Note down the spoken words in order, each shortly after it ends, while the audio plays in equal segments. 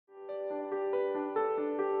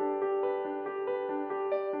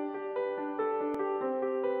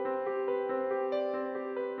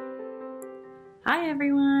Hi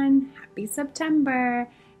everyone, happy September.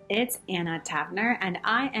 It's Anna Tavener and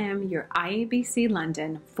I am your IABC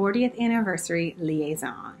London 40th Anniversary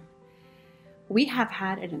Liaison. We have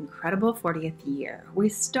had an incredible 40th year. We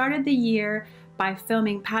started the year by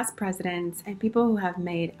filming past presidents and people who have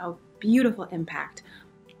made a beautiful impact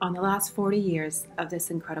on the last 40 years of this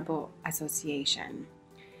incredible association.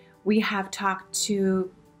 We have talked to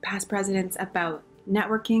past presidents about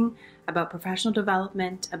networking, about professional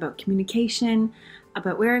development, about communication,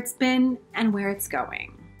 about where it's been and where it's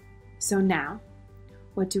going. So now,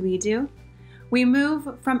 what do? We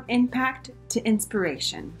move from impact to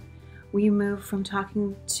inspiration. We move from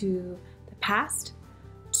talking to the past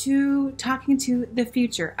to talking to the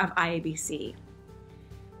future of IABC,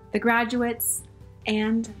 the graduates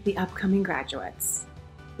and the upcoming graduates.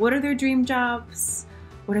 What are their dream jobs?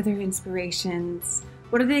 What are their inspirations?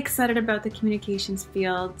 What are they excited about the communications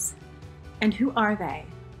fields? And who are they?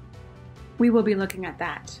 We will be looking at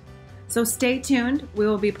that. So stay tuned. We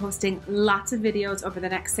will be posting lots of videos over the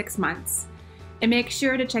next 6 months. And make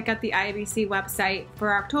sure to check out the IABC website for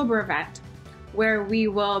our October event, where we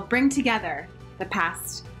will bring together the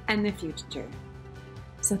past and the future.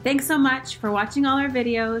 So thanks so much for watching all our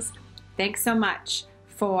videos. Thanks so much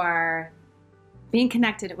for being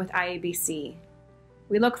connected with IABC.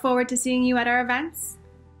 We look forward to seeing you at our events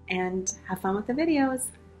and have fun with the videos.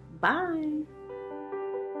 Bye.